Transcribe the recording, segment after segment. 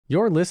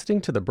You're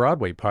listening to the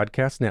Broadway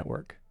Podcast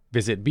Network.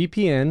 Visit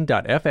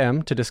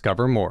bpn.fm to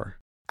discover more.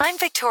 I'm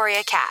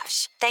Victoria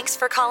Cash. Thanks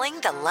for calling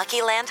the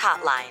Lucky Land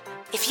Hotline.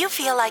 If you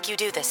feel like you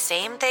do the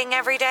same thing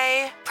every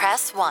day,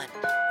 press 1.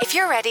 If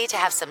you're ready to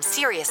have some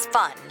serious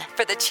fun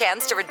for the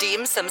chance to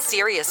redeem some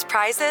serious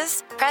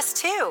prizes, press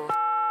 2.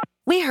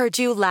 We heard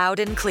you loud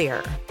and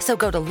clear. So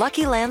go to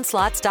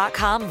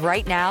LuckyLandSlots.com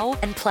right now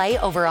and play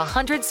over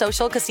 100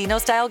 social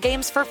casino-style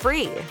games for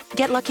free.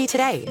 Get lucky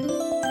today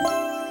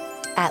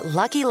at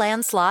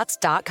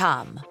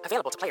LuckyLandSlots.com.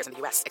 Available to players in the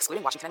U.S.,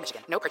 excluding Washington and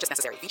Michigan. No purchase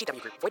necessary.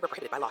 VGW Group. Void where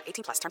prohibited by law.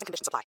 18+. Terms and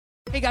conditions apply.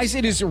 Hey, guys,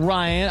 it is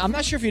Ryan. I'm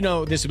not sure if you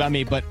know this about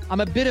me, but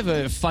I'm a bit of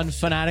a fun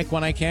fanatic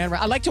when I can.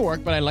 I like to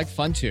work, but I like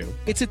fun, too.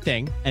 It's a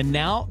thing. And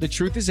now the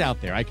truth is out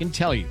there. I can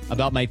tell you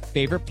about my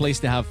favorite place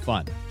to have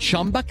fun.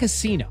 Chumba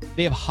Casino.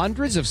 They have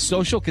hundreds of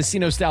social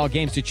casino-style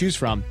games to choose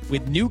from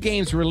with new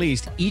games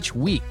released each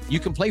week.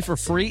 You can play for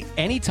free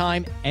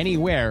anytime,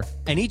 anywhere,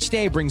 and each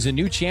day brings a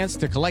new chance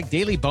to collect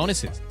daily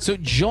bonuses. So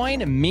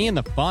join me in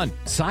the fun.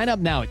 Sign up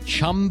now at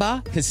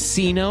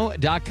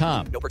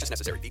ChumbaCasino.com. No purchase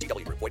necessary.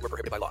 VGW Group. Void where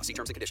prohibited by law. See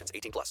terms and conditions.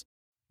 18+.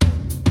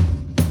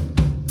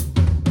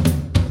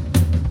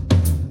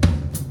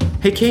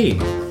 Hey,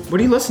 Kate, what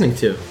are you listening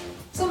to?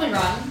 Something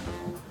rotten.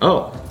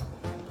 Oh,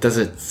 does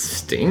it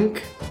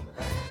stink?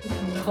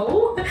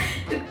 No,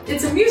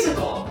 it's a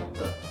musical.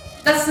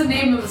 That's the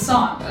name of the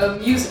song, a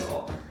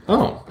musical.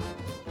 Oh,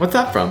 what's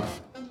that from?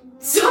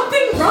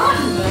 Something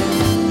rotten!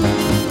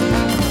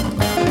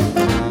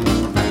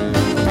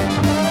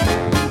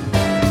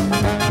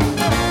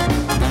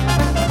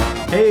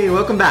 Hey,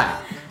 welcome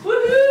back.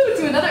 Woohoo!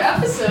 To another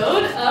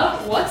episode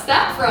of What's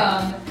That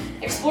From?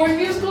 Exploring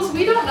musicals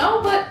we don't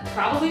know, but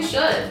probably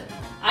should.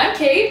 I'm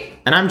Kate.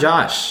 And I'm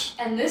Josh.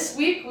 And this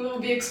week we will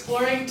be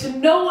exploring, to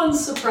no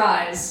one's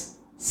surprise,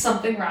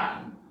 something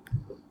rotten.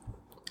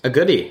 A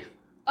goodie.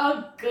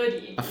 A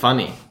goodie. A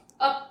funny.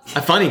 A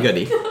funny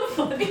goodie. a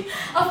funny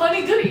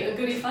goodie. A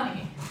goodie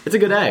funny. It's a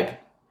good egg.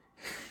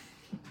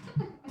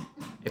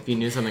 If you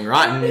knew something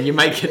rotten, you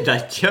might get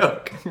that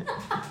joke.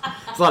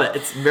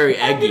 It's very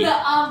eggy.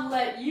 I'm gonna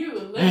let you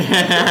learn.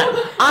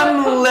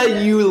 I'm gonna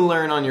let you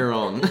learn on your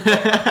own. But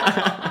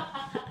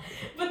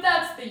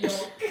that's the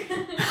yolk.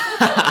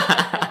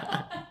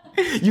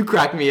 You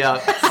crack me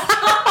up.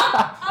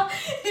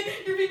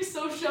 You're being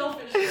so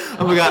shellfish.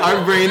 Oh my god,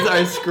 our brains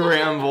are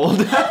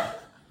scrambled.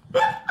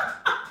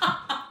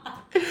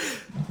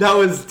 That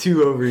was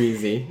too over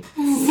easy.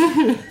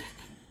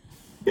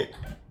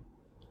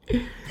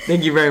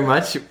 Thank you very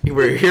much.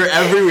 We're here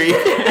every week.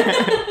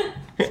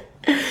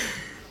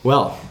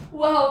 Well.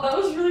 Wow, that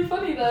was really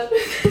funny. That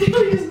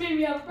really just made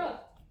me out of breath.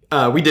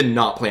 We did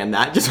not plan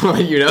that. Just want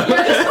to let you know.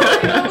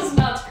 That was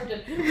not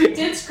scripted. We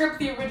did script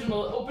the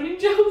original opening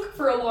joke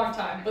for a long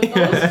time, but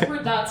those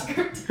were not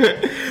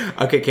scripted.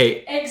 Okay,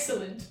 Kate.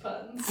 Excellent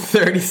puns.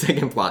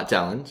 30-second plot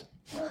challenge.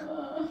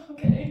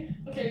 Okay,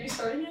 are you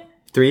starting it?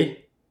 3,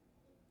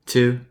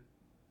 2,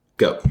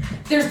 go.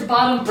 There's the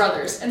Bottom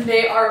brothers, and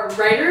they are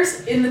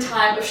writers in the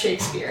time of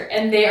Shakespeare,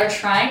 and they are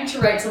trying to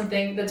write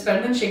something that's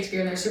better than Shakespeare,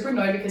 and they're super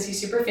annoyed because he's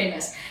super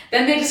famous.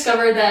 Then they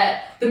discover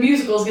that the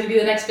musical is going to be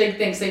the next big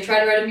thing, so they try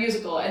to write a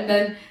musical, and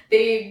then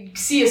they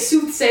see a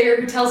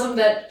soothsayer who tells them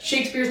that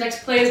Shakespeare's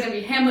next play is going to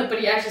be Hamlet, but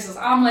he actually says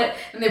omelet,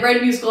 and they write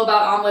a musical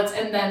about omelets,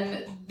 and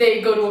then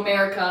they go to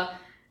America.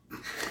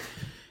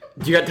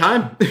 You got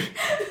time. You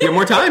have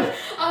more time.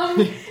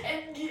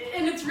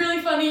 And it's really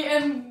funny,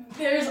 and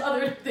there's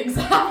other things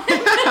that happen.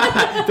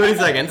 30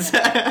 seconds.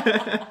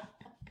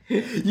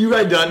 You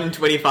got done in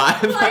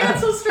 25. I got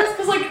so stressed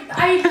because,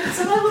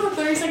 sometimes with a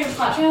 30-second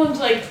plot challenge,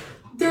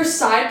 there's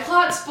side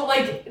plots,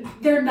 but,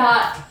 they're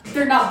not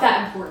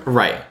that important.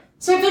 Right.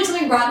 So I feel like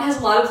Something Rotten has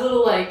a lot of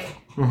little,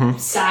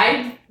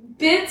 side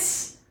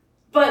bits,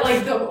 but,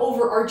 the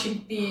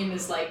overarching theme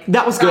is,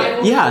 That was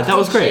good. Yeah, that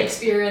was great.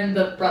 Shakespeare and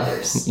the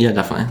brothers. Yeah,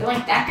 definitely. They're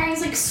like, that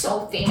guy's,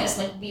 so famous,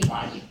 we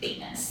want to be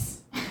famous.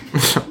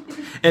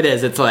 It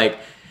is. It's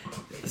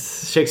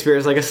Shakespeare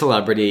is like a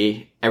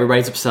celebrity.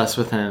 Everybody's obsessed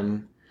with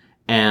him.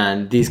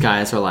 And these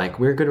guys are like,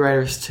 we're good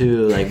writers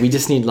too. We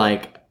just need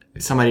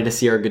somebody to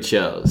see our good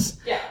shows.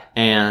 Yeah.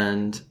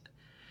 And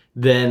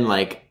then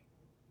Nick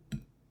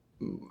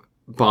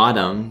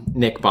Bottom.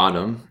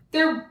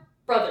 They're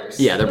brothers.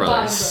 Yeah, they're the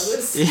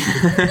brothers.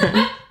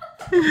 Bottom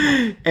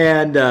brothers.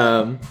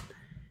 And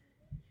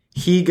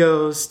he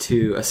goes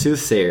to a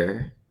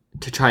soothsayer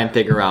to try and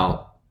figure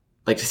out,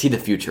 to see the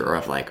future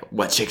of,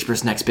 what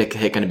Shakespeare's next big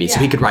hit going to be, so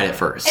he could write it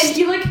first. And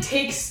he,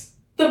 takes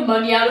the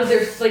money out of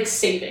their,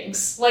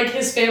 savings.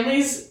 His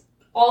family's,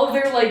 all of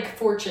their,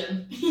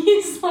 fortune.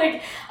 He's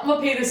like, I'm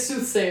gonna pay this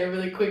soothsayer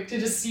really quick to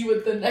just see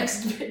what the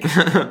next big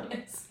thing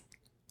is.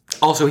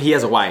 Also, he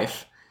has a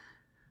wife,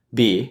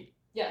 B.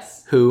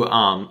 Yes. Who,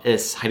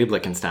 is Heidi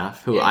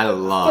Blickenstaff, who I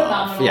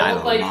love. Phenomenal. Yeah, I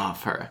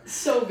love her.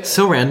 So good.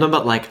 So random,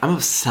 but, I'm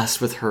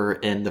obsessed with her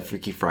in the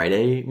Freaky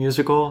Friday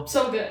musical.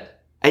 So good.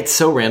 It's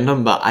so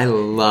random, but I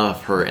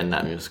love her in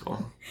that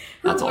musical.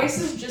 Her voice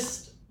is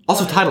just...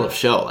 Also, title of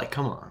show.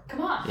 Come on.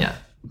 Come on. Yeah.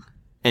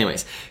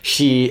 Anyways,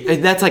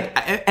 that's like,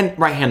 and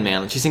Right Hand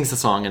Man, she sings the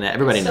song in it.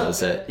 Everybody It's so knows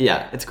good. it.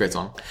 Yeah, it's a great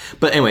song.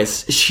 But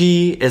anyways,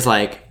 she is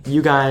like,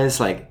 you guys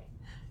like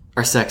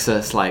are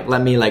sexist. Like,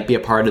 let me like be a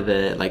part of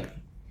it. Like,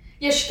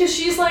 Yeah, because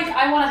she's like,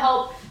 I want to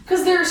help,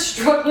 because they're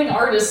struggling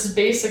artists,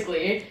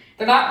 basically.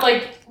 They're not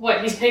like,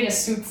 what, he's paying a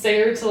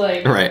soothsayer to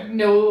like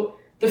know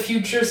the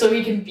future so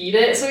he can beat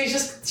it. So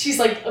she's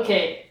like,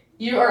 okay,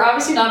 you are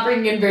obviously not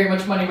bringing in very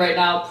much money right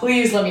now.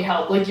 Please let me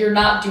help. Like, you're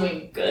not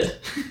doing good.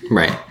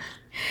 right.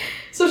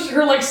 So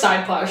her like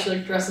side plot, she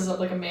like dresses up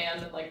like a man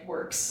and like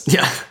works.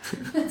 Yeah.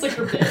 That's like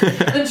her bit.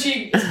 Then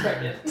she is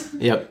pregnant.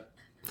 Yep.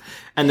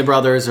 And the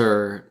brothers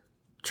are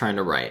trying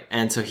to write.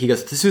 And so he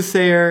goes to the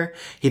soothsayer.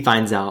 He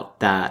finds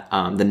out that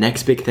the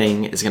next big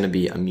thing is going to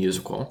be a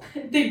musical.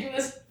 They do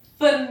this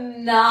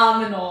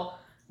phenomenal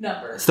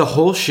number. So the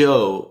whole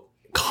show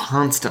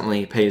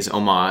constantly pays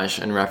homage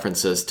and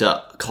references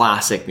to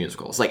classic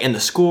musicals. Like in the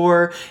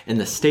score, in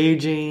the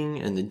staging,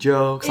 and the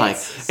jokes.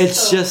 It's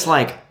so just good.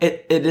 like,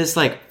 it is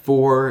like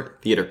for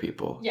theater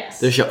people. Yes.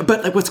 The show.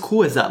 But like what's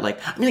cool is that like,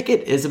 I mean like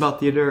it is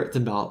about theater, it's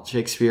about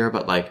Shakespeare,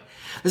 but like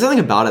there's something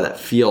about it that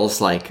feels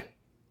like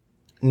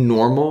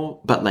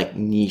normal, but like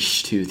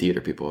niche to theater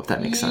people, if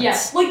that makes sense.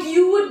 Yes, like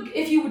you would,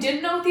 if you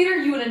didn't know theater,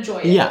 you would enjoy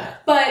it. Yeah.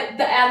 But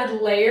the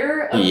added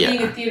layer of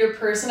being a theater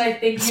person, I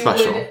think you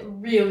Special.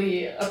 would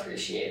really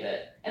appreciate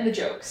it. And the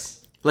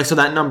jokes. Like, so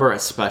that number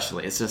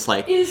especially, it's just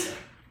like Is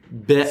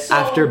bit so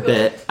after good.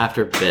 bit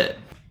after bit.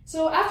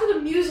 So after the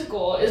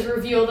musical is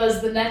revealed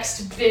as the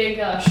next big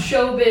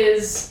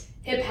showbiz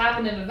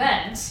hip-happening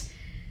event,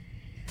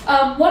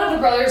 one of the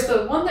brothers,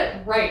 the one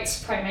that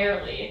writes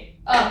primarily,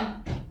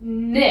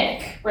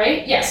 Nick,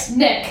 right? Yes,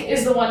 Nick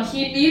is the one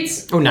he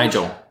meets. Oh,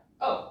 Nigel.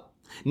 Oh.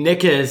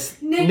 Nick is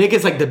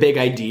like the big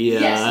idea.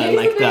 Yes, Nick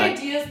like is the big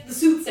idea, the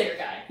soothsayer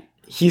guy.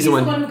 He's the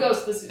one who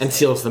goes to the soothsayer. and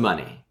steals the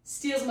money.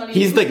 Steals money.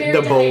 He's like married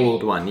the to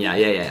bold Heidi. one.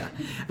 Yeah.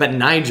 But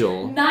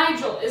Nigel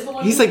is the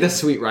one. he's who, like the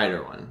sweet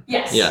writer one.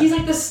 Yes. Yeah. He's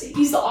like this.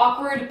 He's the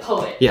awkward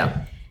poet.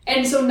 Yeah.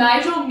 And so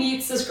Nigel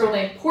meets this girl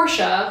named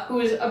Portia, who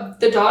is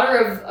the daughter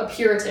of a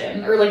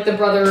Puritan, or like the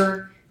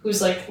brother who's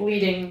like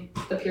leading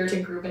the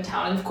Puritan group in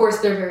town. And of course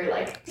they're very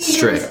like,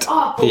 theater is Strict.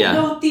 awful, Yeah.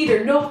 no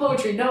theater, no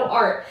poetry, no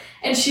art.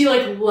 And she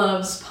like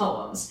loves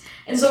poems.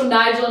 And so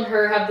Nigel and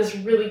her have this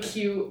really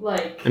cute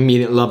like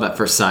Immediate love at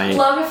first sight.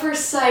 love at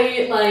first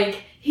sight,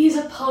 like he's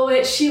a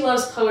poet, she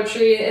loves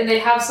poetry, and they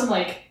have some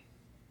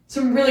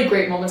really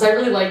great moments. I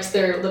really liked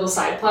their little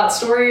side plot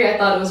story. I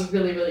thought it was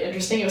really, really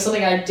interesting. It was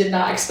something I did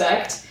not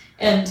expect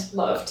and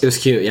loved. It was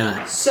cute,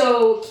 yeah.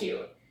 So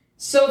cute.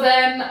 So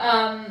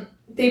then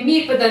they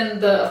meet, but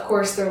then of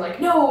course they're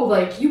like, no,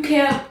 like you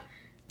can't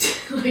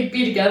like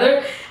be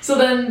together. So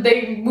then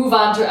they move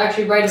on to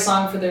actually write a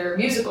song for their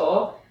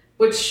musical,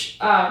 which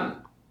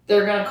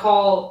they're gonna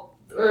call,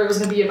 or it was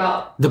gonna be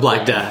about The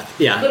Black Death.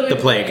 Yeah, literally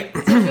the plague. So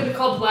it's gonna be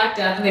called Black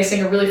Death, and they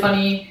sing a really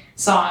funny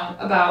song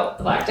about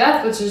the Black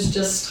Death, which is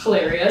just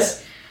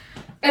hilarious.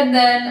 And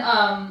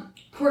then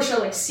Portia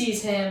like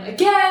sees him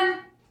again,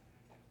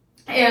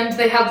 and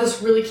they have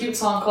this really cute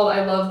song called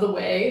I Love the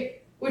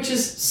Way, which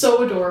is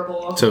so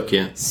adorable. So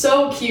cute.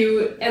 So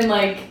cute, and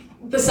like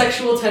the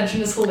sexual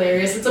tension is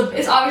hilarious.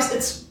 It's obvious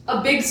it's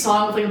a big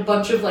song with like a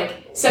bunch of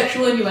like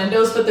sexual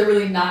innuendos, but they're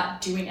really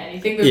not doing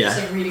anything. They're just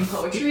like reading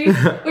poetry,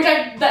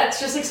 that's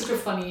just like such a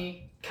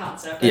funny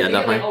concept. I think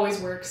definitely. it like always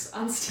works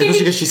on stage. Especially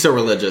because she's so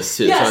religious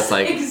too. Yes, so it's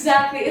like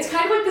exactly. It's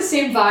kind of like the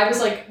same vibe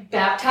as like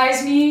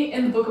Baptize Me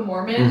in the Book of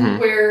Mormon,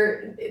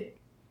 where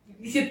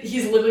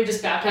he's literally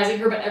just baptizing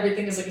her, but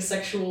everything is like a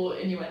sexual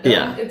innuendo.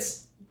 Yeah.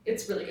 It's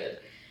really good.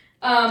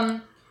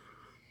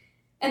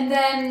 And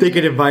then they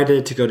get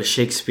invited to go to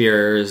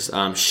Shakespeare's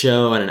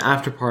show at an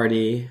after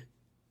party,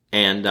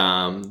 and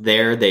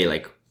there they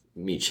like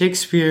meet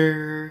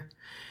Shakespeare,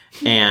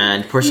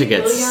 and Portia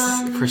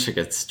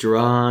gets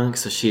drunk,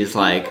 so she's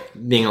like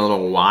being a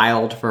little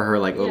wild for her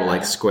like little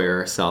like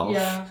square self.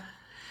 Yeah.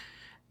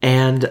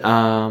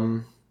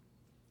 And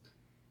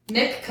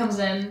Nick comes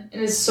in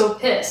and is so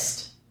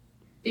pissed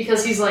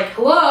because he's like,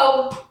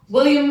 "Hello,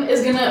 William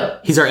is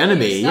gonna." he's our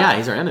enemy. Stop. Yeah,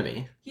 he's our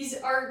enemy. He's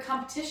our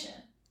competition.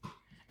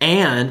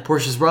 And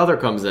Portia's brother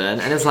comes in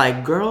and is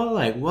like, "Girl,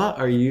 like, what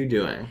are you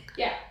doing?"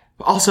 Yeah.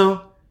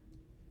 Also,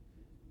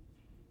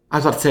 I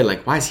was about to say,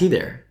 like, why is he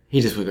there?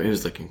 He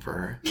was looking for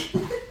her.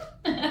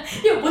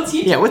 Yeah, what's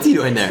he? Yeah, what's he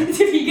doing there? Did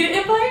he get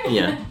hit by him?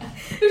 Yeah.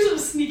 There's some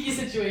sneaky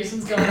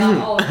situations going on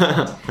all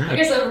around. I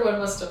guess everyone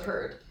must have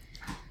heard.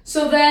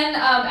 So then,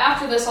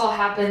 after this all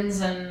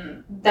happens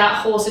and that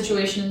whole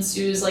situation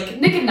ensues, like,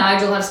 Nick and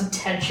Nigel have some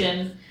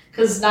tension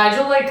because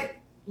Nigel,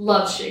 like,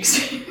 loves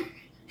Shakespeare.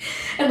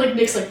 And, like,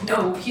 Nick's like,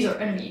 no, he's our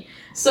enemy.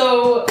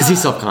 So... Because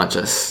he's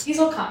self-conscious. He's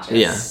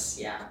self-conscious.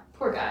 Yeah. Yeah,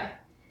 poor guy.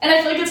 And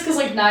I feel like it's because,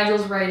 like,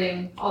 Nigel's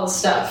writing all the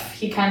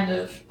stuff.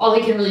 All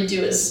he can really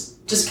do is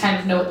just kind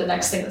of know what the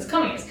next thing that's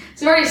coming is.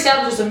 So he already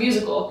established a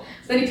musical.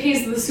 Then he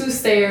pays the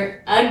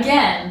soothsayer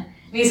again.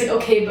 And he's like,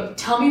 okay, but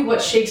tell me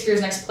what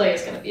Shakespeare's next play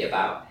is going to be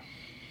about.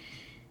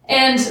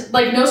 And,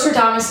 like,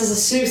 Nostradamus is a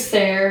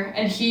soothsayer,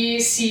 and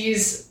he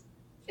sees...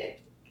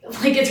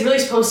 Like, it's really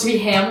supposed to be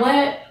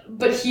Hamlet,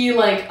 but he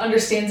like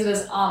understands it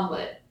as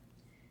omelet.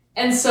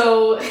 And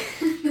so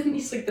then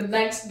he's like, the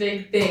next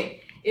big thing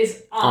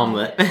is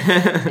omelet.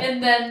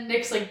 And then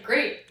Nick's like,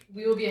 great,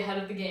 we will be ahead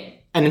of the game.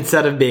 And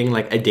instead of being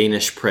like a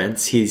Danish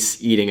prince,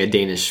 he's eating a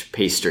Danish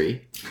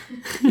pastry.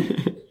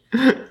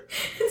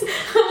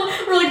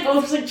 We're like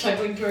both just like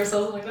chuckling to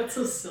ourselves. I'm like, that's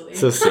so silly.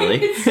 So silly.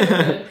 It's so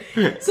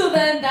good. So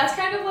then that's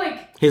kind of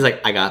like... He's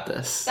like, I got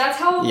this. That's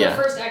how the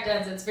first act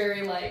ends. It's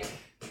very like...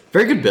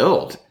 Very good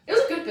build. It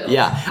was a good build.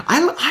 Yeah.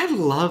 I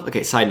love...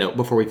 Okay, side note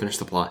before we finish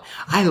the plot.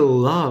 I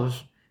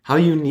love how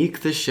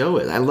unique this show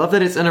is. I love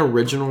that it's an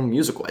original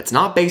musical. It's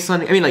not based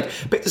on... I mean, like,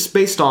 it's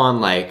based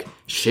on, like,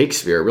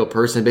 Shakespeare, a real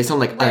person. Based on,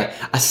 like,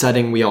 a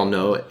setting we all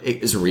know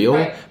is real.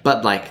 Right.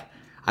 But, like...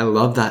 I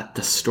love that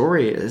the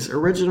story is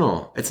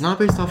original. It's not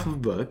based off of a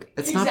book.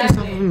 It's not based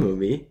off of a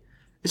movie.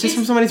 It's just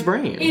from somebody's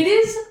brain. It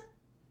is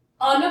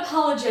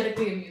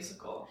unapologetically a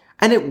musical.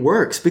 And it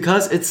works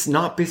because it's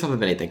not based off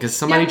of anything. Because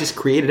somebody just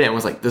created it and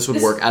was like, this would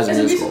work as a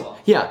musical.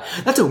 Yeah,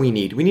 that's what we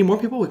need. We need more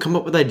people who come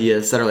up with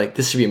ideas that are like,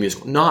 this should be a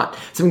musical. Not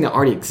something that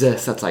already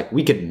exists that's like,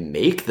 we could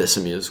make this a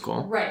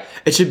musical. Right.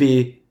 It should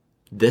be,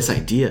 this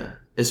idea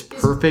is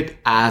perfect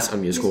as a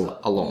musical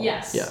alone.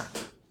 Yes. Yeah.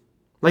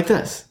 Like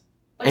this.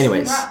 Like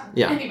anyways,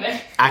 yeah.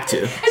 Anyway. Act 2.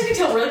 As you can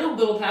tell, we're like a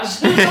little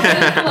passionate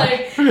about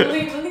it.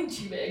 Like, nothing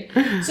too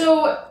big.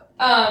 So,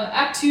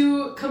 Act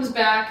 2 comes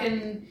back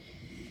and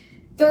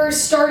they're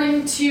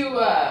starting to,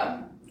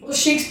 well,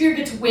 Shakespeare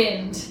gets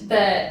wind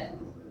that...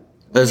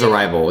 There's a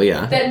rival,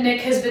 yeah. That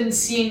Nick has been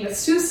seeing the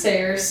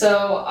soothsayer,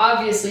 so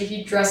obviously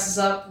he dresses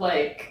up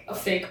like a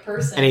fake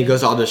person. And he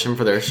goes to audition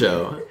for their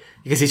show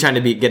because he's trying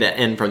to get it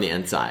in from the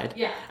inside.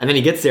 Yeah. And then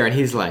he gets there and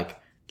he's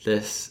like,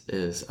 this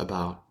is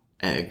about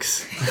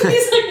eggs. He's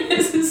like,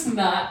 this is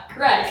not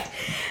correct.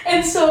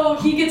 And so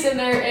he gets in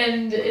there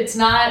and it's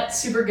not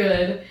super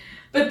good.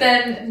 But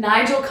then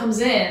Nigel comes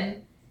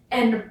in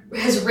and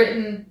has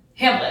written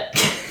Hamlet.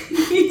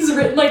 He's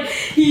written, like,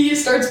 he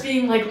starts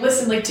being like,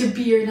 listen, like, to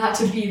be or not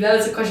to be, that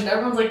is a question.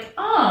 Everyone's like,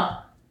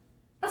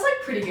 that's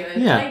like pretty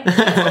good. Yeah. Like,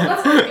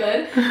 that's not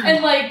good.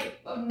 And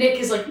like, Nick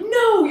is like,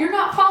 no, you're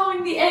not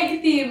following the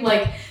egg theme.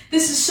 Like,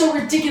 this is so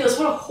ridiculous.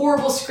 What a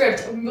horrible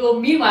script. Well,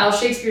 meanwhile,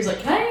 Shakespeare's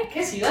like, can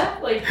I see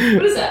that? Like,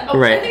 what is that? Oh,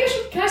 right.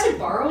 Can I say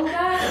borrow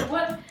that?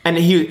 What?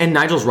 And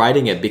Nigel's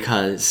writing it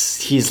because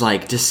he's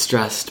like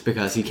distressed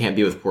because he can't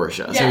be with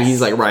Portia. Yes. So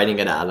he's like writing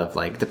it out of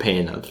like the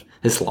pain of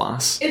his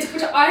loss. Which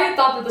I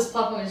thought that this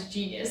plot point was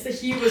genius, that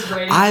he was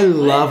writing. I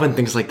love when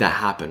things like that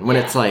happen. When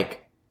it's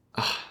like,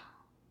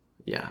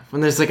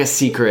 when there's like a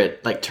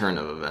secret like turn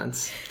of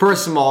events for a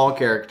small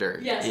character.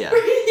 Yes. Yeah.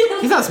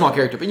 He's not a small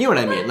character, but you know what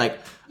I mean. Like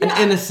an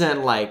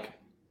innocent, like,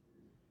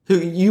 who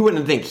you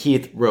wouldn't think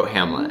Heath wrote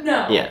Hamlet.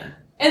 No. Yeah.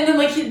 And then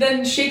like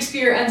then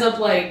Shakespeare ends up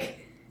like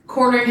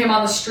cornering him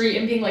on the street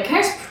and being like, can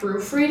I just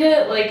proofread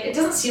it? Like, it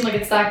doesn't seem like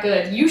it's that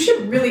good. You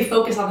should really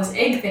focus on this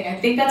egg thing. I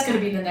think that's going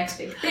to be the next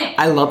big thing.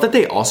 I love that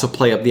they also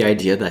play up the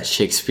idea that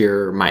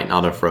Shakespeare might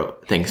not have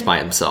wrote things by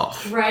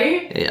himself.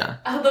 Right? Yeah.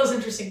 I thought that was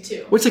interesting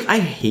too. Which, like, I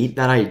hate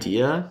that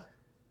idea.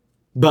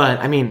 But,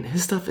 I mean,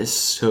 his stuff is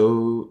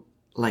so,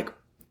 like,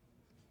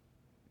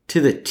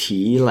 to the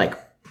T, like,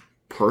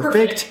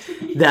 perfect.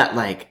 That,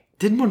 like,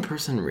 did one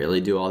person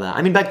really do all that?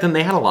 I mean, back then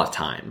they had a lot of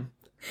time.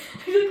 I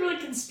feel like we're like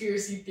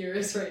conspiracy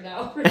theorists right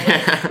now. We're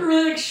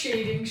really like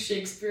shading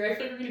Shakespeare. I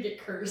feel like we're gonna get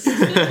cursed.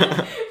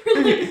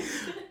 We're like...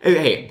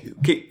 Hey,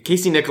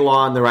 Casey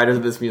Nicholaw, the writers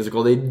of this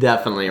musical, they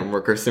definitely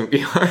were cursed in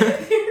VR.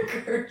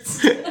 They're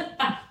cursed.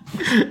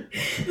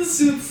 The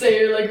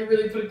soothsayer like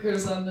really put a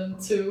curse on them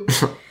too.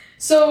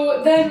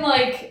 So then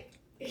like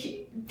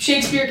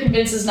Shakespeare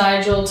convinces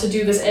Nigel to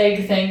do this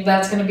egg thing.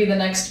 That's gonna be the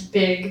next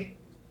big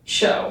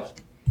show.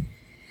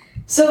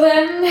 So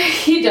then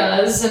he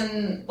does,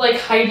 and like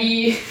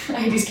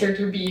Heidi's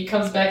character B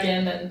comes back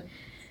in, and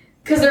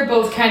because they're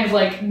both kind of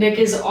like, Nick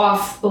is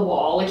off the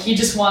wall, like he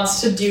just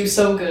wants to do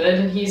so good,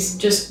 and he's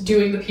just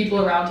doing the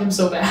people around him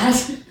so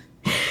bad.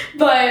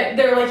 But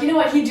they're like, you know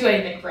what, he'd do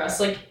anything for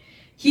us. Like,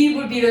 he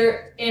would be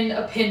there in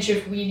a pinch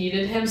if we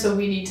needed him, so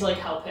we need to like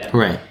help him.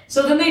 Right.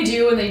 So then they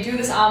do, and they do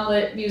this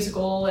omelet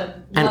musical,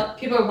 and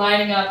people are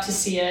lining up to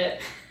see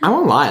it. I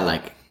won't lie,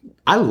 like,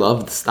 I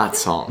loved that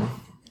song.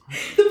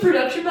 The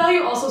production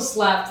value also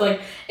slapped. Like,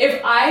 if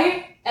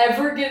I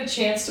ever get a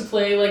chance to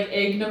play, like,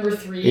 egg number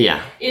 3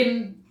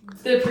 in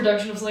the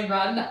production of Something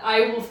Rotten,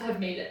 I will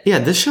have made it. Yeah,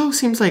 this show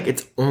seems like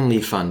it's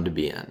only fun to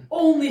be in.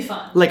 Only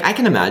fun. Like, I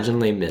can imagine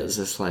Les Mis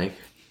is like,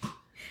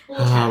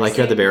 like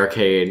you're at the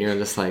barricade, and you're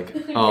just like,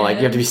 like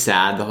you have to be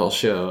sad the whole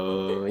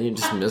show. You're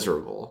just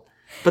miserable.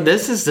 But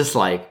this is just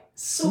like...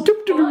 So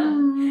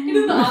fun. And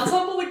in the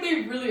ensemble, like,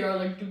 they really are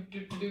like,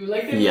 do-do-do-do.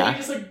 Like, they really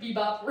just, like,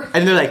 bebop.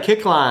 And they're like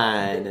kick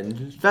line,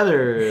 and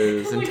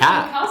feathers, and like,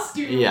 tap.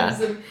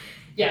 Costumes. And,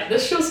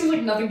 this show seems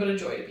like nothing but a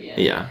joy to be in.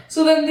 Yeah.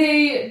 So then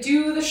they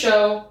do the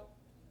show,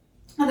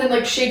 and then,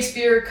 like,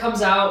 Shakespeare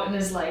comes out and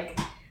is like,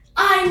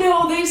 I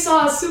know they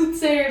saw a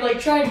soothsayer, like,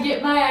 trying to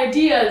get my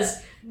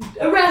ideas.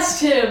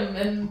 Arrest him!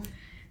 And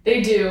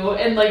they do.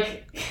 And,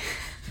 like,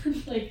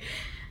 like,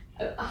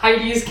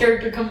 Heidi's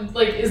character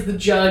is the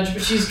judge,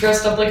 but she's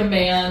dressed up like a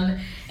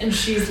man, and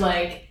she's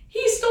like,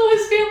 he stole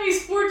his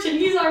family's fortune.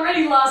 He's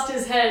already lost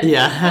his head.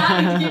 Yeah.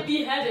 He's not to get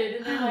beheaded.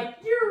 And they're like,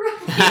 you're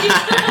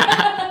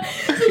right.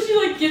 So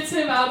she gets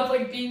him out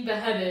of being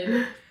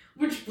beheaded,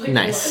 which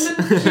nice. And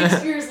then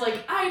Shakespeare's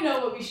like, I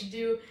know what we should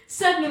do.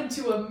 Send him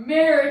to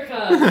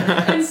America.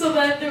 And so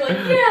then they're like,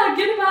 yeah,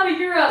 get him out of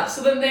Europe.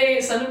 So then they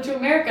send him to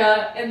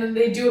America, and then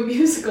they do a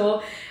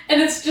musical,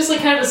 and it's just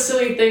kind of a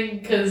silly thing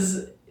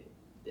because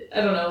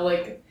I don't know,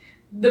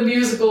 the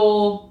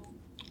musical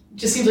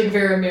just seems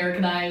very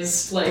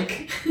Americanized,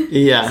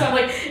 Yeah. So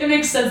it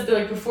makes sense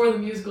that before the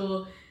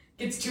musical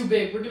gets too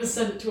big, we're gonna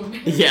send it to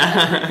America.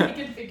 Yeah. We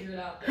can figure it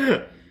out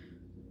there.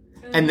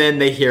 And then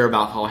they hear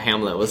about how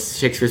Hamlet was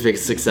Shakespeare's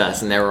biggest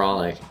success, and they were all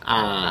like,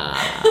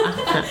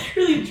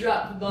 Really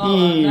dropped the ball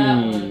on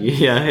that one.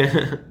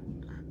 Yeah.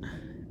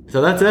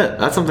 So that's it.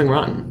 That's Something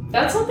Rotten.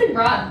 That's Something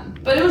Rotten,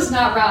 but it was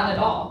not rotten at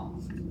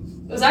all.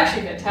 It was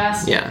actually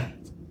fantastic. Yeah.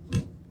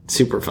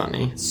 Super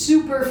funny.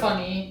 Super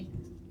funny.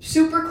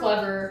 Super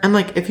clever. And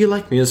if you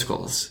like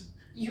musicals,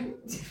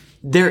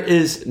 there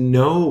is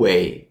no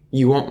way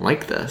you won't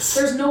like this.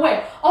 There's no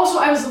way. Also,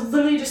 I was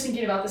literally just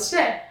thinking about this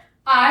today.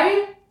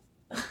 I,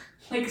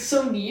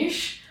 so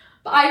niche,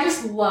 but I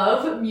just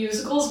love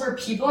musicals where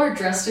people are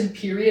dressed in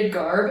period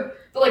garb,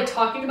 but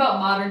talking about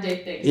modern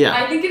day things. Yeah.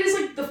 I think it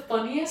is the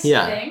funniest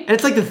thing. And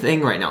it's the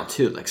thing right now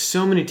too.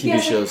 So many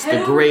TV shows. The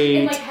Head Great.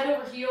 And Head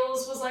Over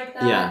Heels was like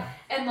that. Yeah.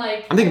 And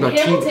I'm thinking about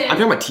Hamilton. I'm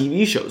talking about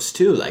TV shows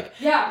too.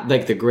 Yeah.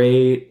 The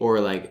Great, or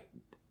like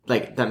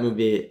that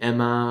movie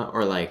Emma,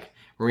 or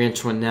Marie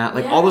Antoinette.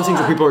 All those things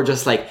where people are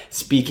just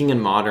speaking in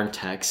modern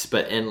text,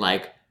 but in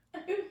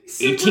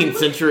 18th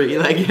century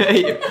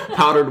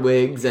powdered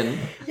wigs, and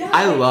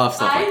I love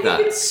stuff like that. I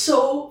think it's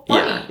so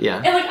funny.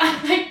 Yeah.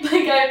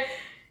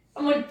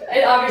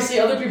 And obviously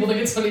other people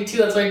think it's funny too.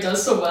 That's why it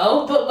does so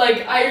well. But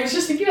I was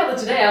just thinking about that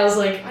today. I was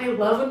I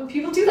love when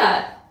people do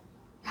that.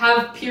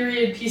 Have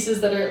period pieces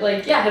that are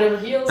head over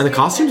heels. And the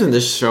costumes in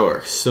this show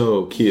are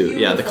so cute.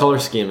 Beautiful. Yeah, the color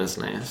scheme is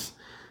nice.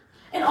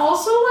 And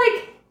also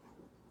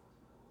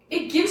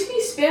it gives me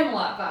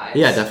Spamalot vibes.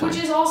 Yeah, definitely.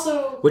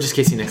 Which is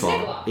Casey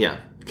Nicholaw. Yeah.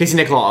 Casey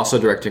Nicholaw also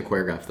directed and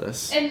choreographed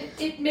this. And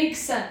it makes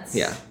sense.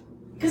 Yeah.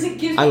 Because it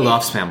gives I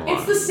love Spamalot.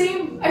 It's the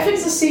same, I think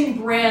it's the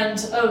same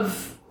brand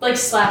of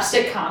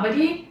slapstick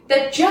comedy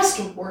that just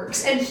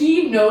works. And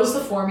he knows the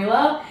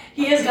formula.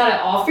 He has got it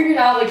all figured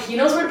out. He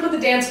knows where to put the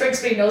dance breaks,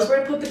 but he knows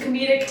where to put the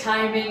comedic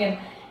timing, and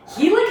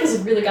he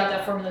has really got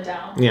that formula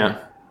down. Yeah.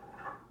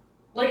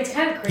 It's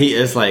kind of crazy. He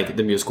is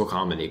the musical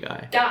comedy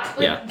guy.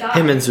 Guy.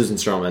 Him and Susan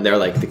Stroman, they're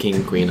the king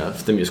and queen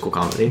of the musical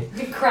comedy.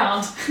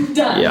 Crowned.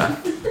 Done.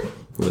 Yeah.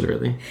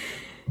 Literally.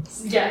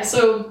 Yeah,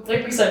 so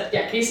we said,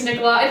 Casey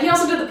Nicholaw. And he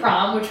also did The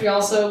Prom, which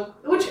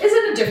is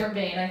in a different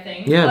vein, I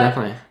think. Yeah, but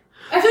definitely.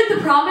 I feel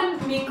The Prom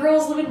and Mean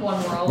Girls live in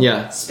one world.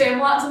 Yeah.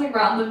 Spamalot and Something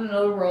Rotten live in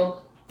another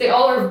world. They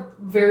all are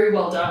very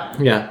well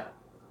done. Yeah.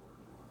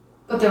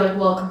 But they're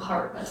well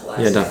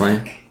compartmentalized. Yeah,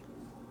 definitely.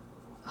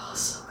 Oh,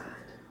 so good.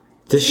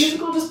 The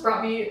musical just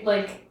brought me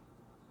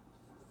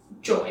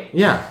joy.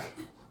 Yeah.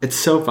 It's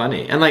so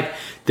funny. And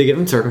the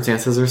given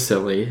circumstances are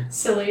silly.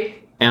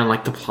 And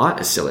the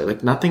plot is silly.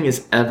 Nothing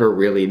is ever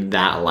really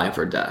that life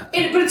or death.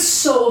 But it's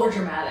so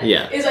overdramatic.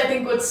 Yeah. Is I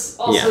think what's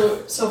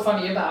also so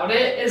funny about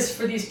it is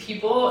for these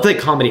people.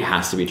 It's comedy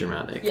has to be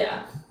dramatic.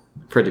 Yeah.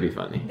 For it to be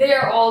funny. They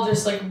are all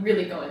just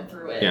really going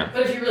through it. Yeah.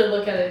 But if you really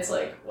look at it, it's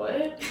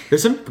what?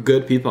 There's some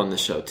good people on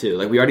this show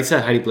too. We already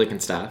said Heidi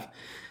Blickenstaff,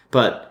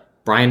 but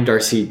Brian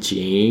Darcy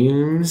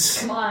James.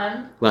 Come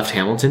on. Left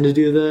Hamilton to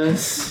do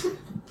this.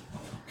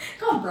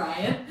 Come on,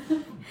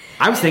 Brian.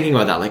 I was thinking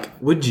about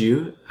that. Would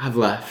you have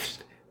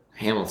left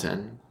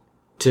Hamilton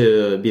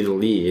to be the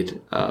lead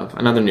of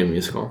another new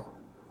musical?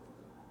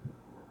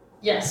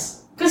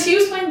 Yes. Because he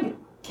was playing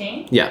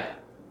King? Yeah.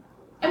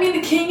 I mean,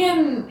 the King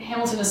in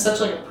Hamilton is such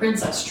a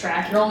princess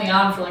track. You're only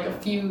on for a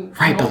few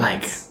Right,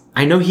 moments. but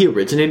I know he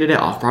originated it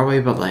off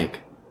Broadway, but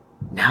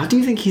now do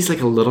you think he's a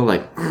little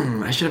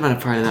I should have been a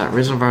part of that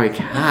original Broadway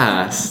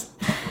cast?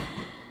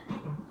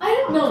 I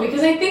don't know,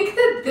 because I think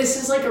that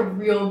this is a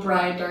real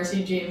Brian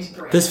Darcy James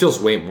brand. This feels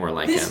way more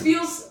like This him.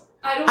 feels...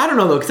 I don't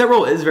know though, because that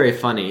role is very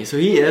funny, so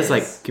he is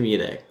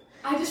comedic.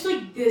 I just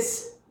feel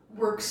this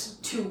works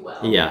too well.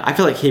 Yeah, I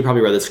feel he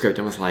probably read the script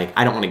and was I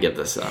don't want to give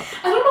this up.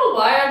 I don't know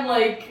why I'm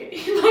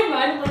in my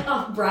mind I'm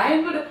oh,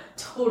 Brian would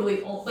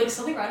totally own,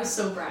 Something Rotten is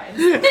so Brian.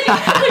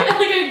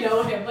 I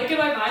know him. In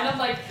my mind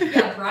I'm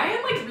yeah,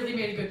 Brian really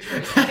made a good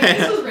choice. I think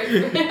this was right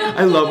for him.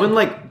 I love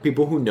when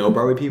people who know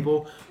Broadway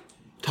people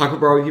talk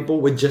about Broadway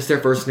people with just their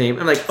first name.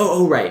 I'm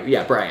oh right,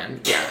 yeah, Brian.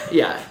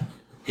 Yeah.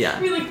 I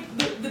mean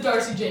the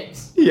Darcy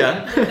James.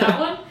 Yeah. That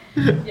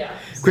one? Yeah.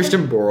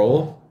 Christian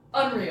Borle.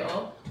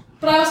 Unreal.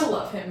 But I also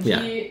love him.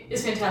 Yeah. He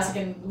is fantastic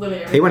in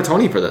literally everything. He won a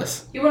Tony for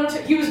this. He was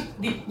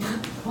the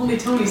only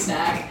Tony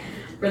snack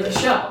for the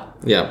show.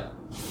 Yeah.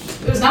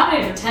 It was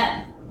nominated for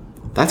 10.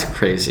 That's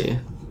crazy.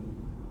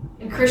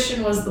 And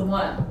Christian was the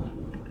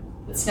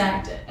one that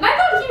snagged it. And I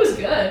thought he was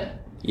good.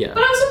 Yeah.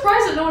 But I was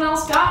surprised that no one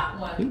else got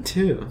one. Me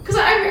too. Because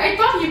I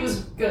thought he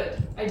was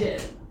good. I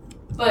did.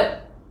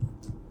 But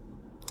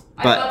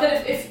I thought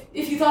that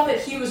if you thought that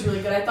he was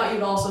really good, I thought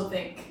you'd also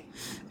think...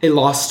 It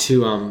lost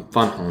to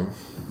Fun Home.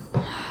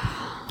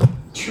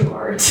 True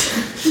art.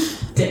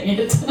 Dang it.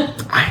 It's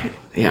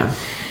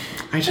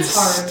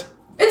hard.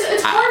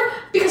 It's hard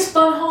because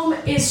Fun Home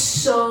is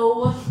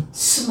so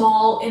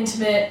small,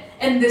 intimate,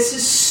 and this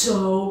is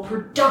so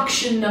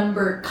production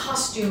number,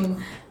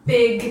 costume,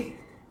 big.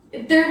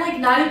 They're like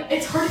not even,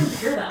 it's hard to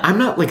compare them. I'm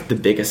not like the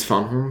biggest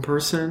Fun Home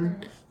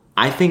person.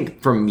 I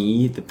think for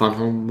me, the Fun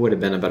Home would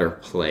have been a better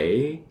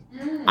play.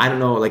 I don't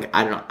know,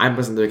 I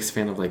wasn't the biggest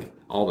fan of like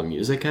all the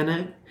music in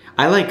it.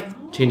 I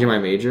like Changing My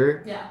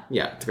Major.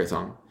 Yeah, it's a great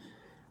song.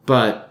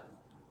 But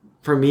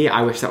for me,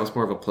 I wish that was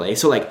more of a play.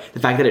 So, like, the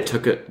fact that it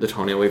took the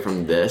tone away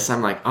from this,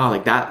 I'm like, oh,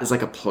 like, that is,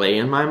 like, a play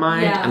in my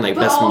mind. Yeah, and, like,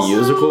 but best also,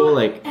 musical,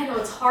 like... I know,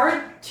 it's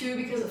hard, too,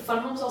 because Fun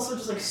Home's also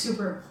just, like,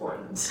 super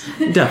important.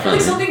 Definitely.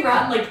 Like, Something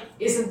Rotten, like,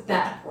 isn't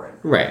that important.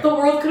 Right. The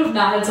world could have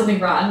not had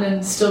Something Rotten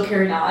and still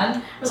carried on.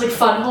 It was, like,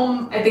 Fun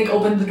Home, I think,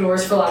 opened the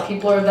doors for a lot of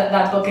people, or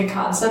that book and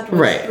concept was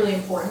really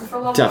important for a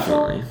lot of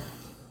people. Definitely.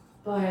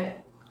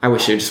 But... I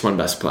wish it just won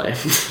Best Play.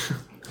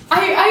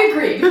 I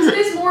agree, because it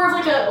is more of,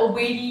 like, a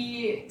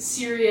weighty,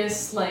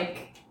 serious,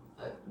 like...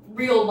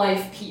 real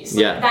life piece.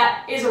 Like,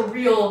 that is a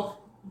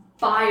real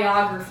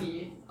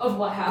biography of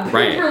what happened.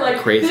 Right. Where, like,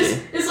 crazy.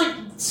 This is like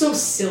so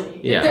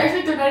silly. Yeah. I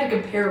think they're not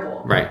even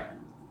comparable. Right.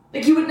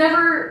 Like you would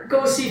never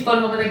go see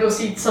Fun Home and then go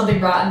see Something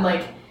Rotten,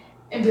 like,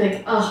 and be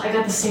like, oh, I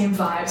got the same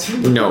vibes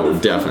from No,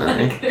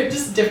 definitely. Like, they're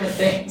just different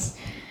things.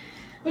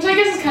 Which I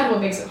guess is kind of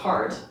what makes it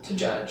hard to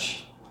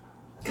judge.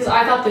 Because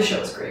I thought the show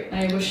was great,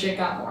 and I wish it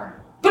got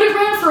more. But it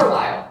ran for a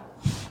while.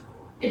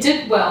 It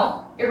did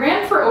well. It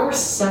ran for over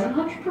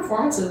 700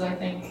 performances, I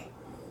think.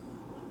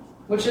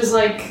 Which is,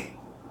 like,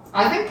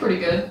 I think pretty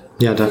good.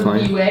 Yeah,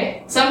 definitely. For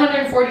B-Way.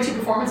 742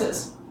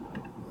 performances.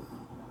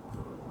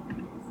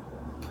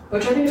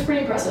 Which I think is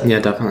pretty impressive. Yeah,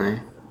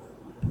 definitely.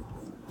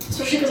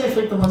 Especially because I feel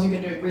like the ones you've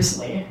been doing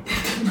recently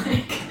have been,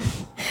 like,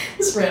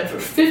 this ran for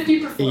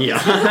 50 performances.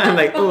 Yeah, I'm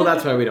like, oh,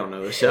 that's why we don't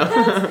know the show.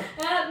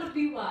 that would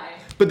be why.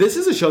 But this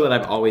is a show that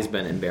I've always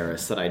been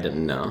embarrassed that I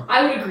didn't know.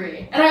 I would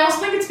agree. And I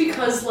also think it's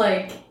because,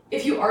 like,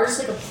 if you are just,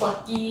 like, a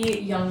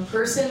plucky young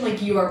person,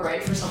 like, you are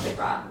right for Something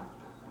Rotten.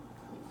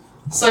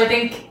 So I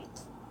think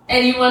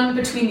anyone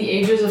between the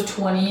ages of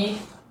 20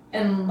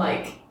 and,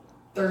 like,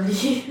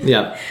 30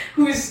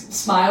 who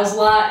smiles a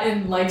lot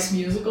and likes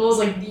musicals,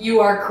 like,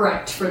 you are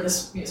correct for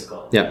this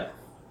musical. Yep.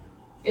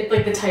 It,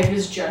 like, the type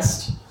is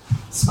just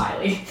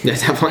smiley. Yeah,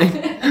 definitely.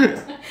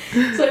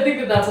 So I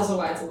think that's also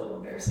why it's a little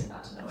embarrassing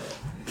not to know it.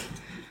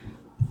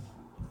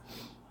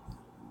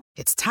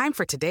 It's time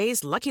for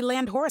today's Lucky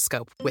Land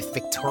horoscope with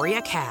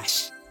Victoria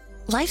Cash.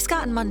 Life's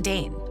gotten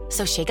mundane,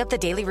 so shake up the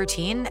daily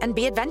routine and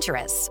be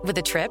adventurous with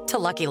a trip to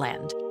Lucky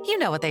Land. You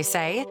know what they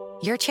say,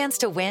 your chance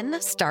to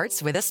win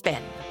starts with a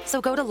spin. So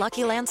go to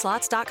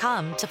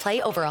LuckyLandSlots.com to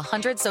play over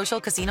 100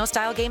 social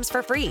casino-style games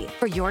for free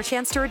for your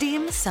chance to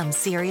redeem some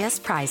serious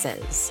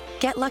prizes.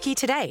 Get lucky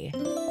today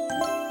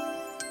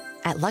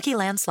at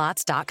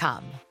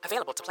LuckyLandSlots.com.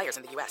 Available to players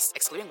in the U.S.,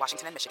 excluding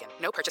Washington and Michigan.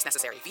 No purchase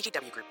necessary.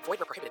 VGW Group. Void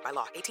where prohibited by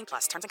law. 18+.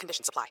 Terms and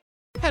conditions apply.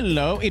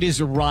 Hello, it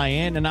is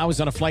Ryan, and I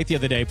was on a flight the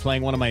other day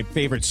playing one of my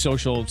favorite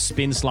social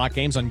spin slot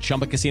games on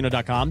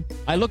ChumbaCasino.com.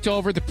 I looked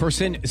over at the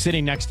person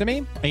sitting next to me,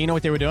 and you know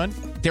what they were doing?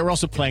 They were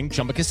also playing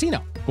Chumba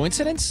Casino.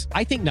 Coincidence?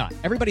 I think not.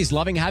 Everybody's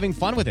loving having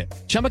fun with it.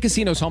 Chumba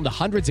Casino is home to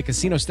hundreds of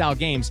casino-style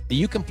games that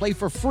you can play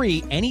for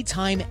free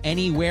anytime,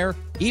 anywhere,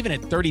 even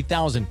at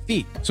 30,000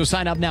 feet. So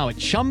sign up now at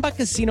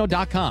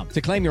ChumbaCasino.com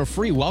to claim your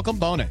free welcome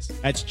bonus.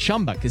 That's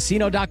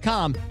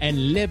ChumbaCasino.com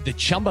and live the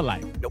Chumba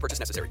life. No purchase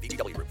necessary.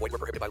 VGW Group. Void where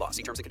prohibited by law.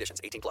 See terms and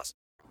conditions. 18+.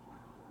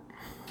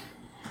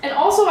 And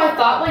also I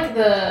thought, like,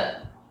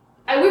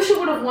 I wish it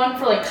would have won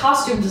for, like,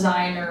 costume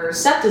design or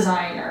set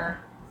design or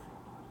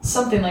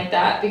something like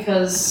that,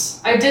 because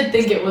I did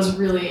think it was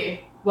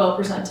really well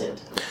presented.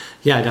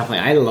 Yeah, definitely.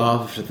 I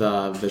loved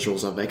the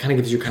visuals of it. It kind of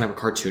gives you kind of a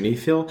cartoony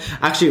feel.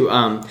 Actually,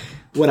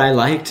 what I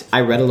liked,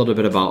 I read a little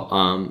bit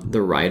about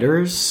the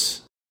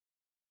writers.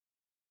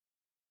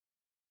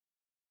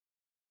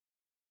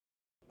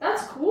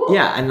 That's cool.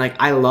 Yeah, and, like,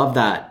 I love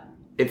that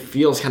it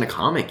feels kind of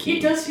comic-y.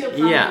 It does feel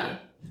comic-y. Yeah.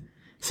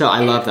 So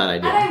I love that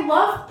idea. And I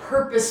love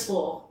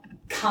purposeful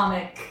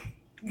comicness.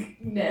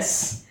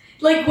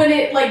 Like, when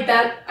it, like,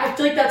 that, I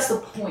feel like that's the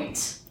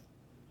point.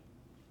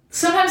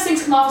 Sometimes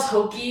things come off as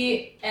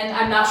hokey, and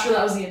I'm not sure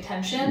that was the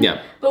intention.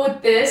 Yeah. But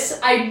with this,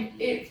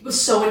 it was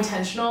so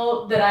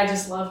intentional that I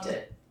just loved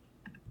it.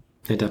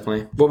 Yeah,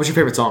 definitely. What was your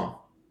favorite song?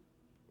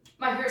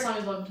 My favorite song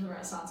is Welcome to the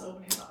Renaissance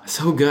opening song.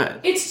 So good.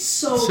 It's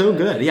so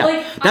good. Yeah.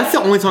 Like, that's the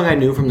only song I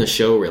knew from the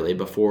show, really,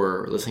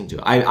 before listening to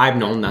it. I've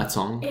known that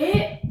song.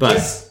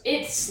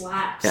 It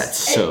slaps. Yeah, it's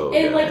so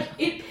and good. like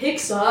it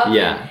picks up.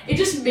 Yeah. It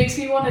just makes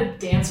me want to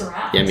dance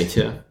around. Yeah, me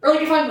too. Or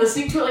like if I'm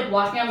listening to it, like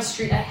walking down the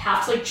street, I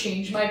have to like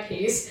change my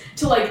pace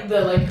to like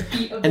the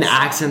beat of the And the song.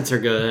 accents are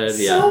good.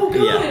 So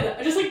good. Yeah.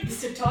 I just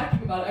like talking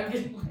about it. I'm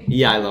getting like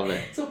Yeah, I love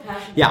it. so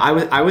passionate. Yeah,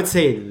 I would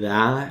say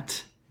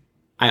that.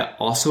 I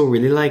also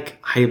really like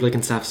Heidi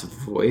Blickenstaff's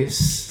voice,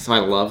 so I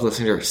love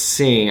listening to her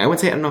sing. I would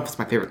say, I don't know if it's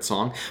my favorite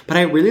song, but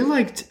I really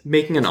liked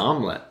Make an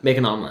Omelet,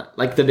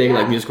 like the big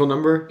like musical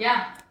number.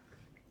 Yeah.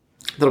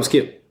 I thought it was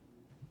cute.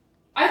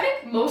 I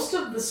think most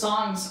of the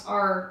songs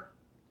are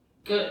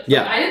good.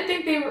 Yeah. Like, I didn't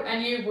think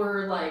any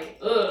were like,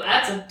 ugh,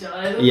 that's a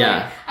dud.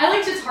 Yeah. Like, I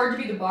liked It's Hard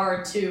to Be the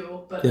Bard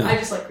too, but Yeah. I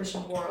just like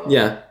Christian Borle.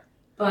 Yeah.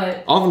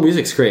 But All the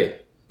music's great.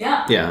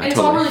 yeah. Yeah, And it's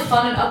all totally. really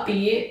fun and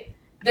upbeat.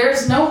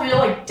 There's no real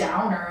like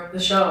downer of the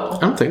show. I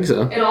don't think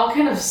so. It all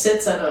kind of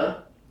sits at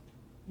a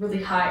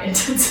really high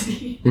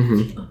intensity.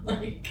 Mm-hmm.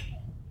 Like,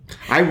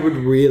 I would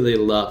really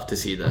love to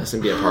see this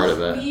and be a part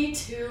of it. Me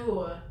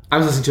too. I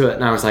was listening to it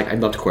and I was like, I'd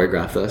love to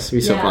choreograph this. It'd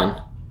be so Yeah.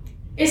 fun.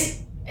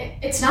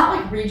 It's not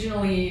like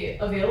regionally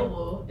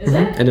available, is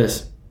it? It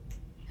is.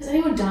 Has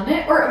anyone done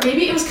it? Or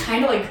maybe it was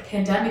kind of like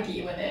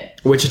pandemic-y when it...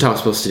 Wichita was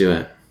supposed to do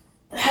it.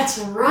 That's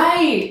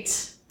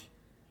right!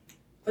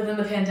 But then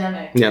the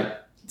pandemic. Yep.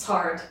 It's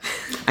hard.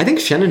 I think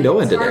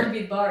Shenandoah It's did hard to it.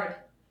 be the bard.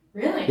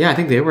 Really? Yeah, I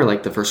think they were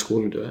like the first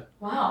school to do it.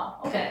 Wow.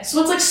 Okay. So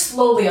it's like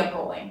slowly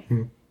unrolling.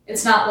 Hmm.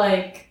 It's not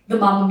like the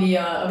Mamma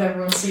Mia of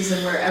everyone's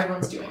season where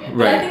everyone's doing it. But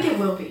Right. I think it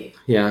will be.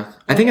 Yeah.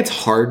 I think it's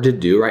hard to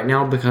do right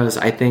now because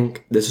I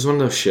think this is one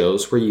of those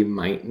shows where you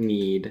might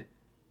need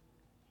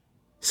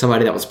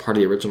somebody that was part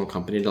of the original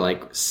company to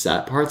like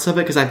set parts of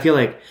it. Because I feel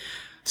like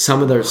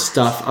some of the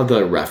stuff of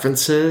the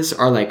references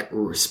are like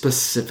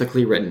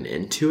specifically written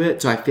into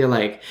it. So I feel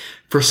like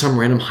for some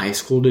random high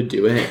school to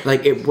do it,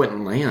 like it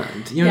wouldn't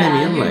land. You know what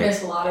I mean? You Like,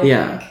 miss a lot, I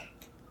yeah. think.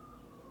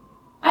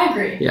 I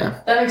agree.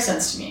 Yeah. That makes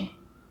sense to me.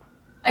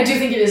 I do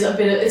think it is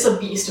it's a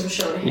beast of a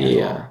show to handle.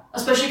 Yeah.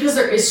 Especially because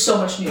there is so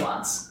much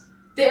nuance.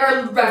 They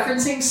are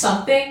referencing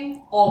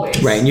something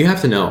always. Right. And you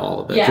have to know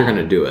all of it if Yeah. you're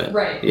going to do it.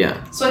 Right.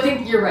 Yeah. So I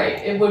think you're right.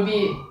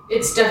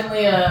 It's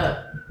definitely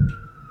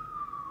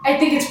I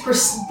think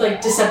it's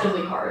like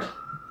deceptively hard.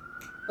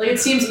 Like it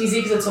seems easy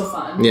because it's so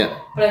fun. Yeah.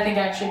 But I think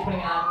actually putting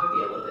it on would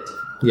be a little bit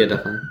difficult. Yeah,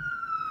 definitely.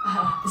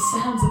 The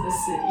sounds of the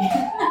city.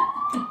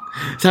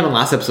 This happened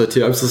last episode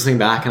too. I was listening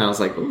back and I was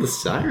like, oh, the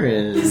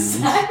sirens. The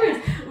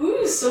sirens.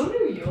 Ooh, so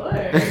New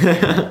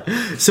York.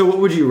 So what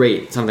would you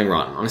rate Something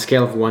Rotten on a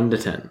scale of 1 to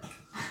 10?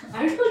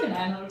 I would feel like a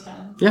 9 out of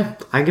 10. Yeah,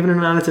 I'd give it a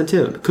 9 out of 10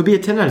 too. It could be a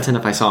 10 out of 10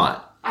 if I saw it.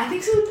 I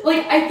think so.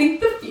 Like, I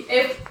think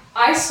if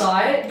I saw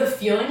it, the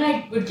feeling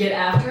I would get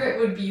after it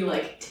would be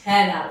like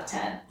 10 out of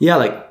 10.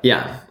 Yeah,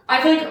 yeah.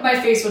 I feel like my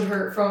face would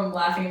hurt from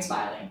laughing and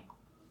smiling.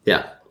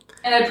 Yeah.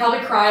 And I'd probably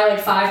cry like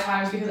 5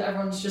 times because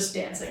everyone's just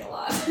dancing a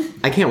lot.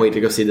 I can't wait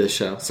to go see this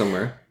show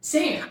somewhere.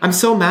 Same. I'm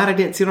so mad I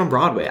didn't see it on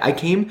Broadway. I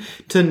came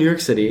to New York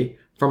City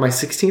for my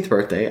 16th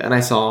birthday and I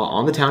saw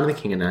On the Town and the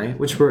King and I,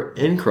 which were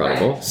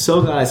incredible. Right.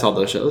 So glad I saw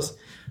those shows.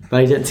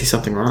 But I didn't see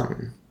Something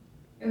Rotten.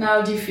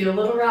 Now, do you feel a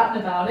little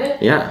rotten about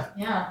it? Yeah.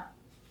 Yeah.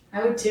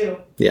 I would too.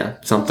 Yeah,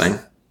 something.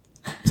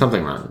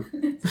 Something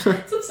Rotten.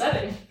 It's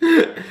upsetting.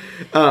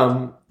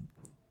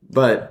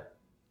 But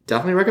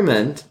definitely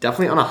recommend.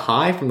 Definitely on a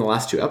high from the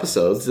last 2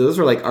 episodes. Those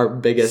were like our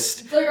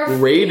biggest Like our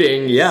rating.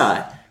 favorites.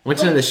 Yeah. Went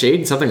into the Shade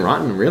and Something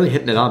Rotten, really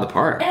hitting it out of the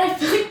park. And I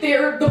feel like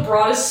they're the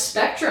broadest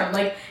spectrum.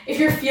 Like, if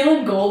you're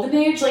feeling Golden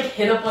Age, like,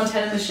 hit up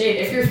 110 in the Shade.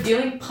 If you're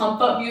feeling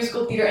pump up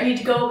musical theater, I need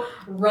to go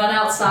run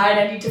outside.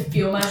 I need to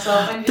feel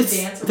myself. I need to dance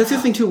around. That's the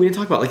other thing too. We didn't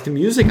talk about like the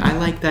music. I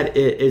like that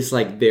it is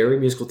like very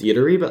musical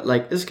theatery, but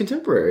like it's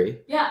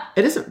contemporary. Yeah.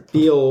 It doesn't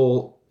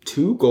feel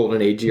too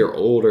golden agey or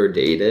old or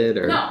dated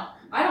or. No,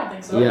 I don't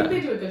think so. Yeah. I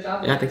think they do a good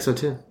job. Yeah, I think so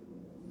too.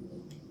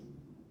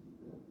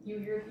 You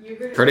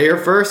heard Heard it here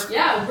first.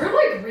 Yeah, we're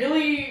like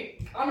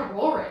really on a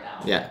roll right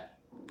now. Yeah.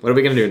 What are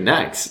we gonna do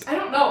next? I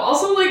don't know.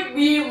 Also, like,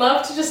 we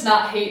love to just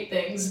not hate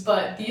things,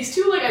 but these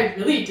two, like, I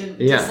really didn't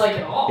dislike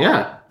at all.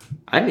 Yeah.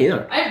 I didn't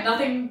either. I have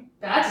nothing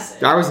bad to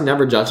say. I was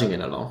never judging it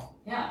at all.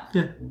 Yeah.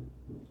 Yeah.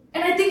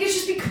 And I think it's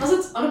just because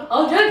it's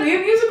unapologetically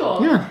a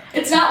musical. Yeah.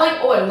 It's not like,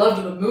 oh, I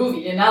loved the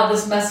movie and now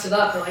this messed it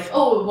up. Or like,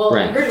 oh, well,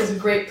 Right. I heard it was a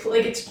great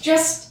like, it's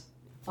just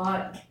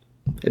fun.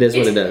 It is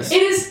what it is.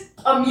 It is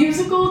a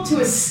musical to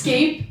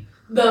escape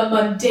the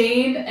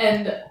mundane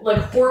and like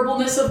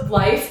horribleness of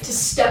life, to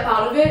step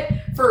out of it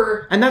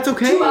for And that's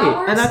okay. 2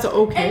 hours. And that's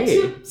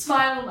okay. And to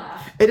smile and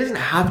laugh. It doesn't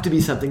have to be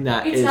something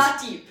that It's is.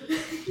 not deep.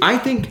 I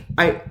think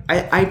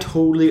I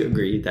totally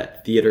agree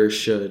that theater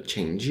should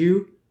change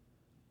you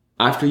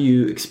after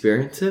you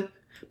experience it,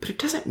 but it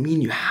doesn't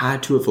mean you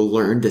had to have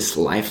learned this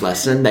life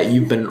lesson that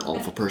you've been an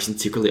awful person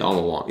secretly all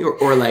along,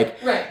 or like,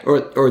 Right.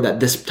 or that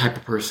this type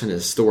of person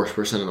is the worst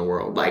person in the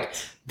world. Like,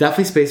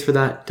 definitely space for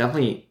that.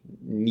 Definitely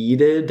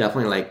needed.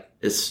 Definitely like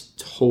is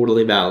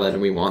totally valid,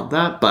 and we want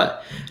that.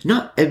 But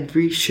not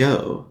every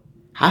show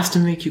has to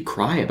make you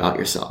cry about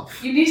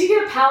yourself. You need to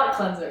get a palate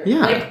cleanser. Yeah.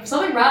 Like,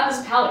 Something Rotten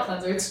is a palate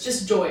cleanser. It's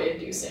just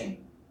joy-inducing.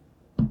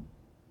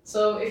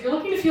 So if you're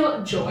looking to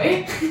feel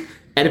joy,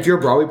 and if you're a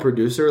Broadway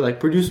producer, like,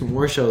 produce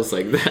more shows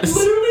like this.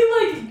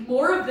 literally, like,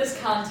 more of this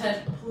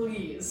content,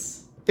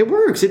 please. It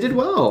works. It did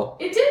well.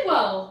 It did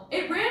well.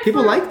 It ran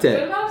People for liked a it.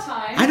 good amount of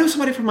time. I know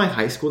somebody from my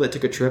high school that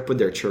took a trip with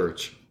their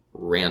church,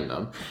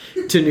 random,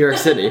 to New York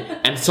City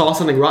and saw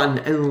Something Rotten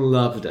and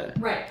loved it.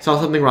 Right.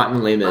 Saw Something Rotten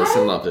in Les Mis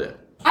and loved it.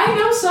 I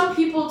know some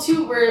people,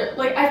 too, where,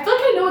 like, I feel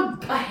like I know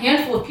a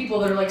handful of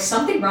people that are like,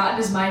 Something Rotten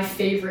is my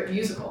favorite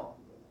musical.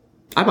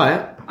 I buy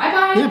it. I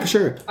buy it. Yeah, for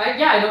sure.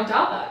 I don't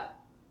doubt that.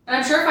 And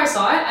I'm sure if I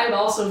saw it, I would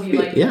also be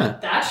like, yeah,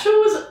 that show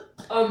was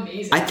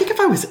amazing. I think if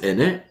I was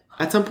in it,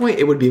 at some point,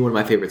 it would be one of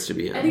my favorites to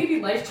be in. I think it'd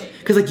be life-changing.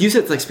 Because, like you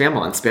said, it's like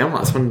Spamalot.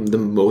 Spamalot's one of the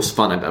most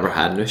fun I've ever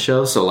had in a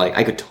show, so, like,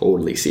 I could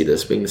totally see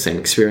this being the same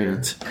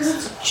experience. Because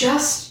it's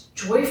just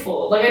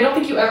joyful. Like, I don't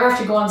think you ever have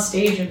to go on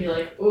stage and be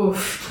like,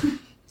 oof,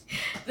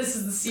 this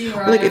is the scene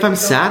where Like, if I'm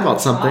sad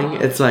about something,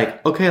 it's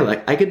like, okay,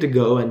 like, I get to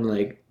go and,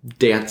 like,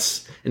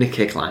 dance in a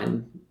kick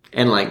line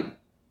and, like,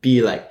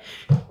 be, like,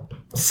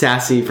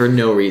 sassy for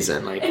no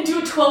reason. Like, and do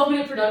a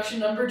 12-minute production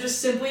number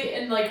just simply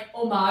in, like,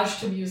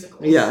 homage to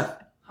musicals. Yeah.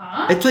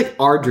 Huh? It's like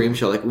our dream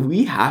show. Like,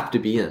 we have to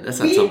be in this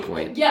at some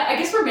point. Yeah, I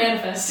guess we're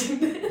manifesting.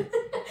 But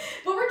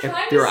we're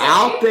trying If you're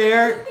out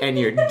there and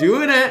you're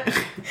doing it,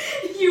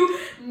 you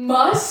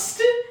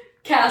must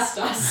cast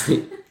us.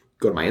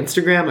 Go to my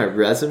Instagram, my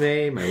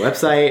resume, my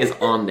website is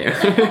on there.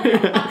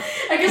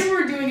 I guess what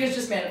we're doing is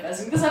just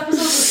manifesting. This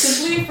episode was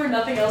simply for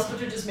nothing else but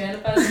to just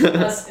manifest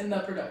us in the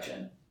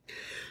production.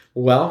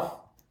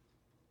 Well,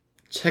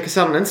 check us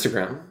out on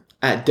Instagram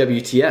at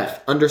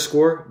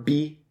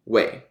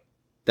WTF_BWay.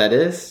 That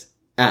is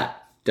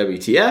at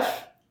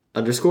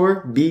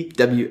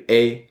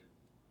WTF_BWAY.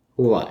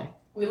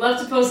 We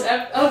love to post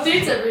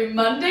updates every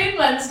Monday and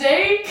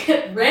Wednesday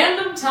at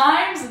random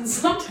times and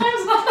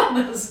sometimes not on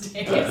those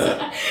days.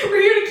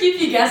 We're here to keep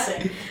you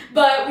guessing.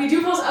 But we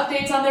do post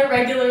updates on there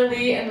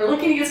regularly and we're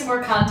looking to get some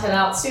more content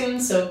out soon,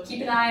 so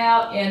keep an eye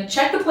out and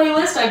check the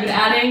playlist. I've been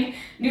adding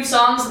new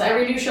songs with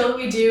every new show that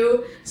we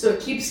do, so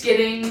it keeps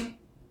getting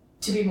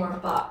to be more of a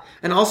pop.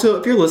 And also,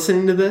 if you're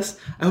listening to this,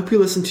 I hope you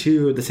listen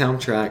to the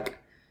soundtrack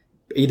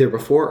either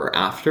before or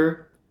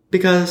after,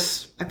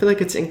 because I feel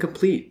like it's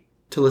incomplete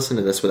to listen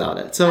to this without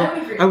it. So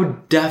I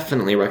would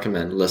definitely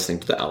recommend listening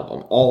to the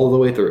album all the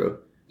way through.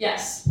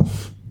 Yes.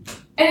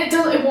 And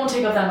it won't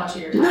take up that much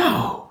of your time.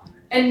 No.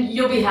 And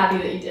you'll be happy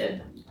that you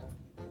did.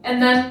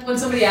 And then when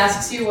somebody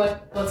asks you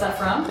what's that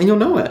from? And you'll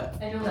know it.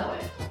 And you'll know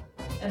it.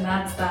 And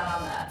that's that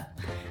on that.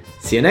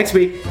 See you next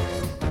week.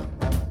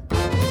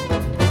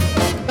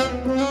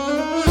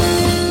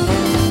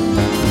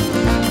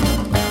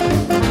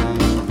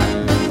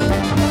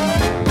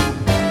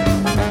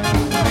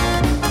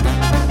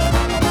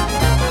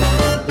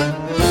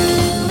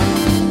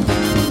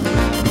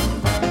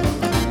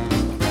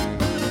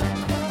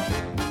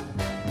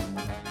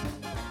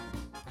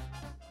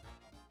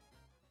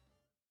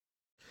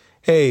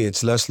 Hey,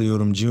 it's Leslie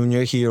Odom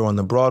Jr. here on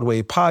the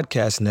Broadway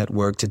Podcast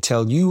Network to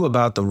tell you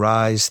about the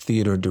Rise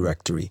Theater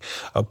Directory,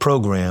 a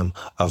program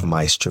of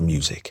Maestro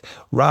Music.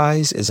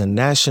 Rise is a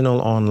national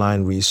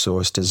online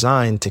resource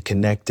designed to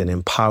connect and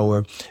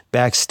empower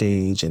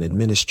backstage and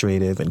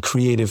administrative and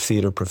creative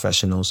theater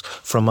professionals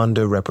from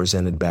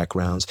underrepresented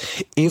backgrounds.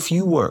 If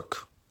you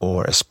work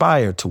or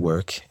aspire to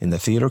work in the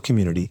theater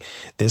community,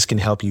 this can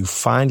help you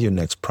find your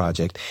next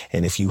project.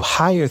 And if you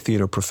hire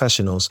theater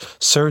professionals,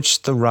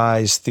 search the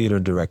Rise Theater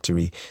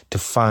Directory to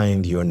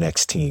find your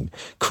next team.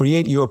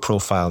 Create your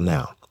profile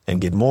now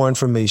and get more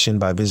information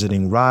by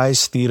visiting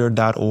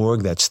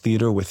risetheater.org. That's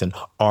theater with an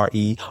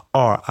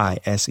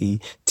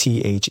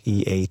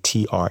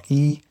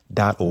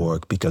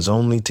RERISETHEATRE.org, because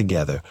only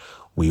together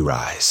we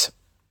rise.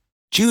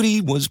 Judy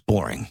was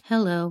boring.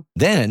 Hello.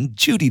 Then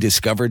Judy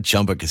discovered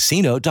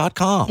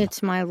ChumbaCasino.com.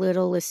 It's my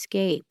little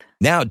escape.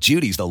 Now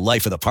Judy's the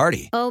life of the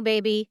party. Oh,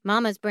 baby,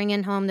 mama's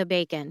bringing home the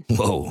bacon.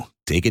 Whoa,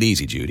 take it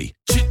easy, Judy.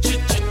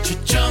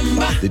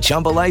 The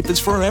Chumba life is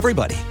for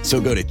everybody. So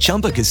go to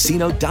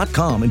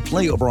ChumbaCasino.com and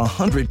play over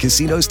 100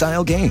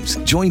 casino-style games.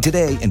 Join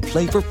today and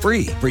play for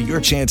free for your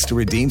chance to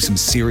redeem some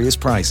serious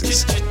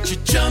prizes.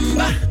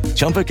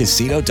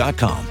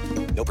 ChumbaCasino.com.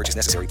 No purchase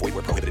necessary. Void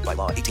where prohibited by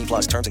law.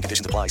 18+ terms and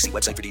conditions apply. See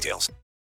website for details.